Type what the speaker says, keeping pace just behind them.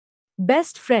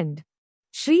Best friend.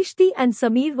 Shrishti and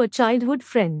Sameer were childhood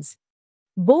friends.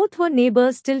 Both were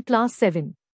neighbors till class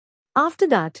 7. After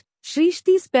that,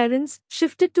 Shrishti's parents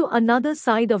shifted to another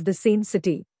side of the same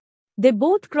city. They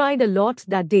both cried a lot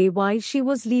that day while she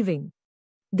was leaving.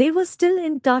 They were still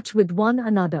in touch with one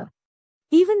another.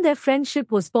 Even their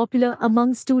friendship was popular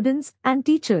among students and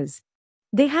teachers.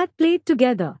 They had played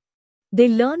together. They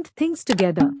learned things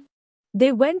together.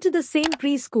 They went to the same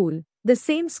preschool, the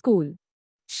same school.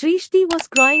 Shrishti was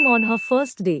crying on her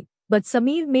first day, but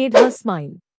Sameer made her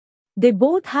smile. They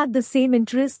both had the same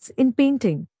interests in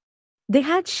painting. They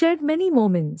had shared many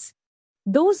moments.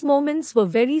 Those moments were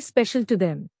very special to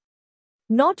them.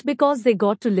 Not because they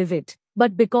got to live it,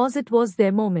 but because it was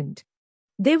their moment.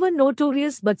 They were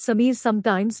notorious, but Sameer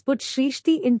sometimes put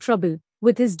Shrishti in trouble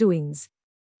with his doings.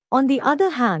 On the other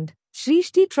hand,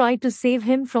 Shrishti tried to save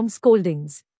him from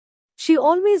scoldings. She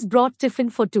always brought tiffin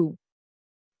for two.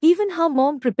 Even her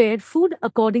mom prepared food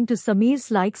according to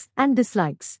Sameer's likes and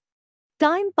dislikes.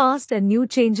 Time passed and new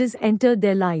changes entered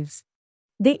their lives.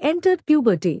 They entered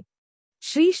puberty.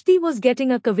 Shrishti was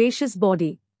getting a curvaceous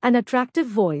body, an attractive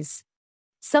voice.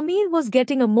 Sameer was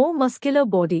getting a more muscular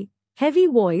body, heavy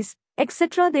voice,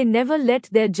 etc. They never let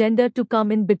their gender to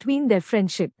come in between their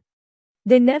friendship.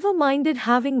 They never minded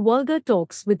having vulgar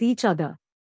talks with each other.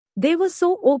 They were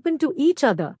so open to each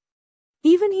other.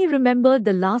 Even he remembered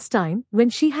the last time when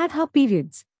she had her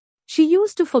periods. She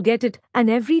used to forget it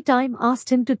and every time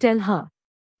asked him to tell her.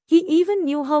 He even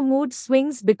knew her mood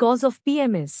swings because of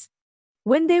PMS.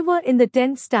 When they were in the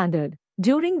 10th standard,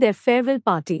 during their farewell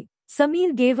party,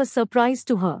 Sameer gave a surprise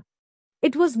to her.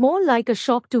 It was more like a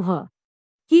shock to her.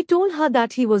 He told her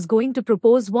that he was going to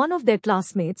propose one of their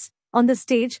classmates, on the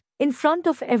stage, in front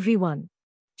of everyone.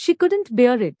 She couldn't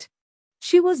bear it.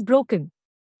 She was broken.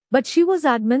 But she was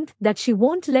adamant that she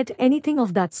won't let anything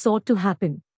of that sort to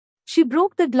happen. She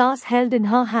broke the glass held in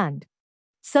her hand.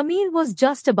 Sameer was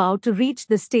just about to reach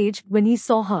the stage when he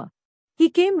saw her. He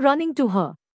came running to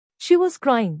her. She was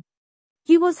crying.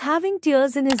 He was having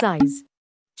tears in his eyes.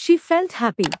 She felt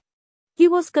happy. He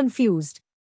was confused.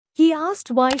 He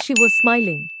asked why she was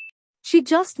smiling. She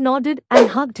just nodded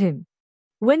and hugged him.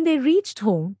 When they reached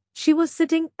home, she was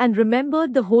sitting and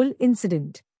remembered the whole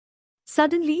incident.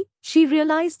 Suddenly, she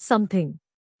realized something.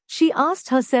 She asked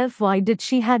herself why did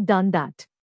she had done that.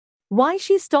 Why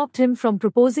she stopped him from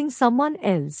proposing someone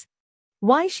else.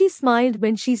 Why she smiled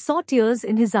when she saw tears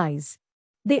in his eyes.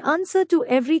 The answer to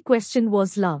every question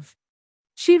was love.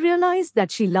 She realized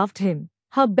that she loved him,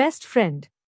 her best friend.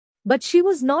 But she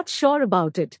was not sure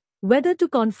about it, whether to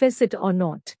confess it or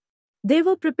not. They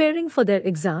were preparing for their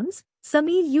exams.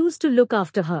 Sameer used to look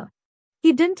after her.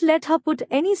 He didn't let her put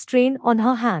any strain on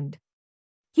her hand.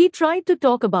 He tried to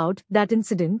talk about that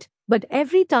incident, but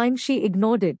every time she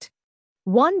ignored it.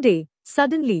 One day,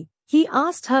 suddenly, he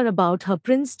asked her about her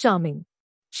Prince Charming.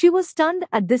 She was stunned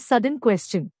at this sudden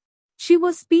question. She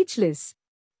was speechless.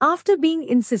 After being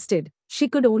insisted, she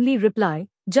could only reply,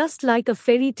 just like a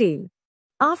fairy tale.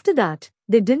 After that,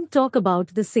 they didn't talk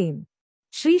about the same.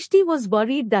 Shrishti was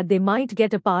worried that they might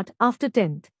get apart after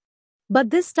 10th. But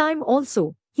this time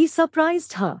also, he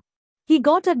surprised her. He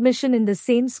got admission in the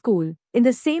same school, in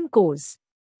the same course.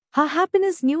 Her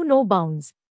happiness knew no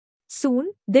bounds.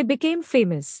 Soon, they became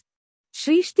famous.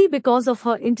 Shrishti because of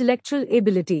her intellectual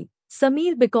ability,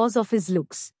 Sameer because of his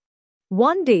looks.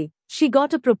 One day, she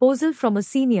got a proposal from a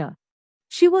senior.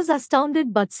 She was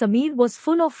astounded, but Sameer was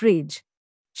full of rage.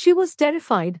 She was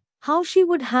terrified how she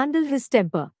would handle his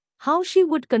temper, how she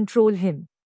would control him.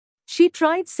 She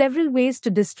tried several ways to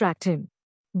distract him.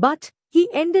 But he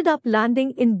ended up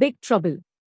landing in big trouble.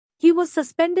 He was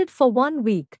suspended for 1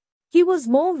 week. He was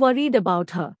more worried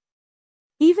about her.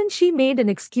 Even she made an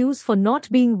excuse for not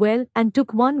being well and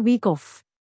took 1 week off.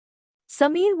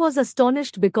 Sameer was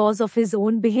astonished because of his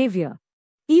own behavior.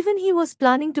 Even he was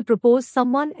planning to propose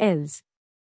someone else.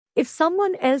 If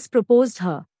someone else proposed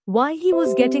her, why he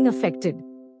was getting affected?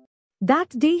 That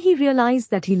day he realized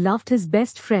that he loved his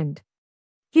best friend.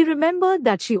 He remembered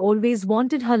that she always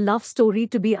wanted her love story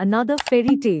to be another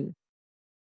fairy tale.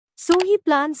 So he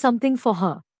planned something for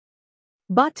her.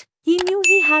 But he knew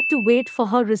he had to wait for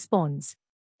her response.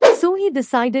 So he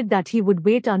decided that he would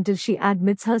wait until she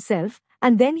admits herself,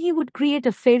 and then he would create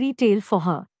a fairy tale for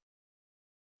her.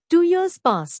 2 years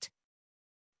passed.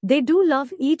 They do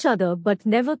love each other but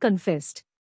never confessed.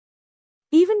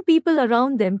 Even people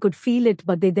around them could feel it,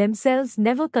 but they themselves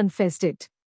never confessed it.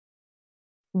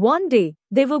 One day,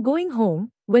 they were going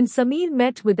home when Sameer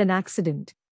met with an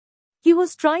accident. He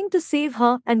was trying to save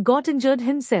her and got injured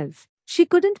himself. She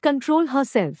couldn't control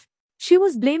herself. She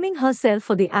was blaming herself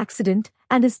for the accident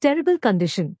and his terrible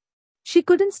condition. She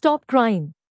couldn't stop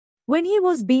crying. When he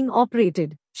was being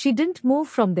operated, she didn't move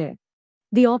from there.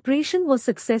 The operation was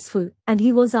successful and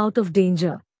he was out of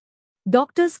danger.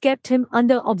 Doctors kept him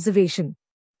under observation.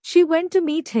 She went to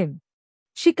meet him.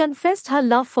 She confessed her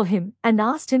love for him and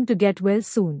asked him to get well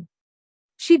soon.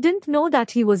 She didn't know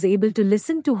that he was able to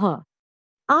listen to her.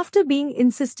 After being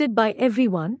insisted by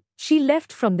everyone, she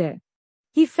left from there.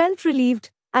 He felt relieved,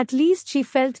 at least she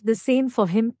felt the same for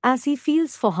him as he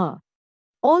feels for her.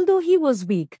 Although he was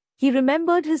weak, he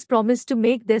remembered his promise to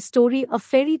make their story a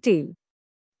fairy tale.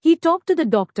 He talked to the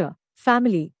doctor,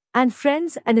 family, and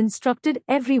friends and instructed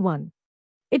everyone.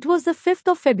 It was the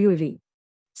 5th of February.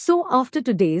 So after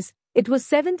 2 days, it was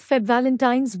 7th Feb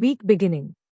Valentine's week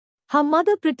beginning. Her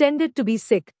mother pretended to be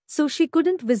sick, so she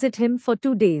couldn't visit him for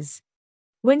 2 days.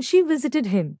 When she visited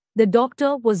him, the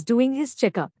doctor was doing his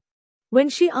checkup. When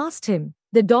she asked him,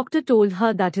 the doctor told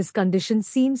her that his condition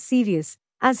seemed serious,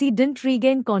 as he didn't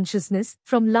regain consciousness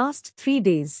from last 3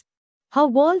 days. Her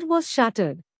world was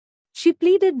shattered. She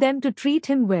pleaded them to treat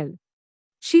him well.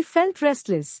 She felt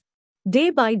restless.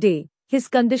 Day by day, his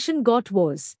condition got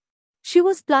worse. She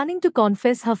was planning to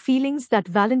confess her feelings that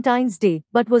Valentine's Day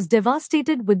but was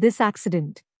devastated with this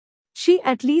accident. She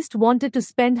at least wanted to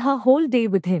spend her whole day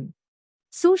with him.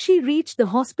 So she reached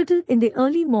the hospital in the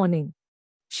early morning.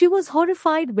 She was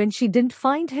horrified when she didn't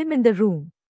find him in the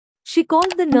room. She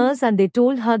called the nurse and they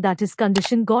told her that his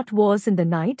condition got worse in the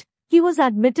night. He was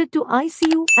admitted to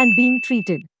ICU and being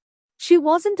treated. She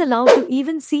wasn't allowed to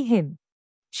even see him.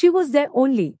 She was there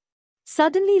only.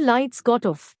 Suddenly lights got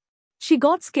off. She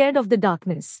got scared of the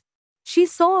darkness. She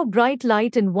saw a bright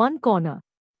light in one corner.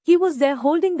 He was there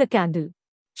holding the candle.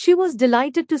 She was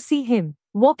delighted to see him,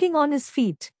 walking on his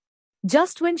feet.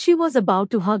 Just when she was about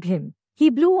to hug him,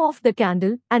 he blew off the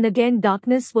candle and again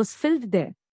darkness was filled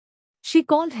there. She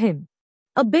called him.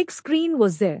 A big screen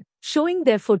was there, showing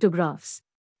their photographs.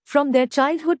 From their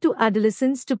childhood to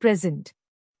adolescence to present.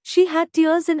 She had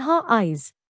tears in her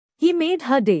eyes. He made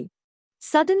her day.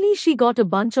 Suddenly she got a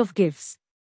bunch of gifts.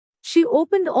 She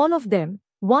opened all of them,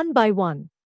 one by one.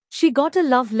 She got a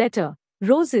love letter,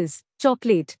 roses,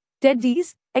 chocolate,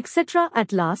 teddies, etc.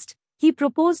 At last, he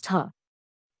proposed her.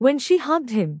 When she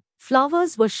hugged him,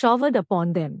 flowers were showered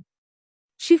upon them.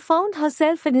 She found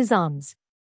herself in his arms.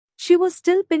 She was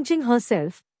still pinching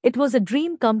herself. It was a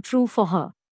dream come true for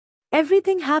her.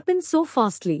 Everything happened so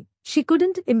fastly, she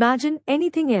couldn't imagine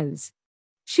anything else.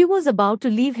 She was about to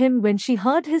leave him when she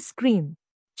heard his scream.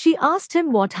 She asked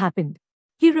him what happened.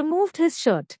 He removed his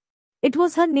shirt. It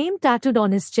was her name tattooed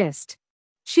on his chest.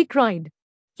 She cried.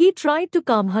 He tried to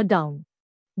calm her down.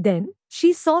 Then,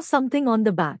 she saw something on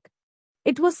the back.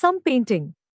 It was some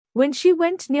painting. When she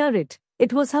went near it,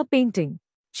 it was her painting.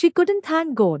 She couldn't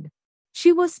thank God.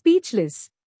 She was speechless.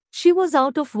 She was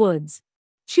out of words.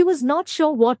 She was not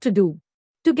sure what to do.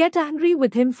 To get angry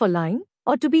with him for lying,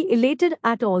 or to be elated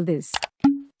at all this.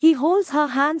 He holds her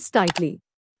hands tightly.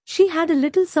 She had a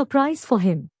little surprise for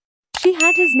him. She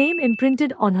had his name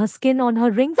imprinted on her skin on her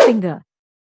ring finger.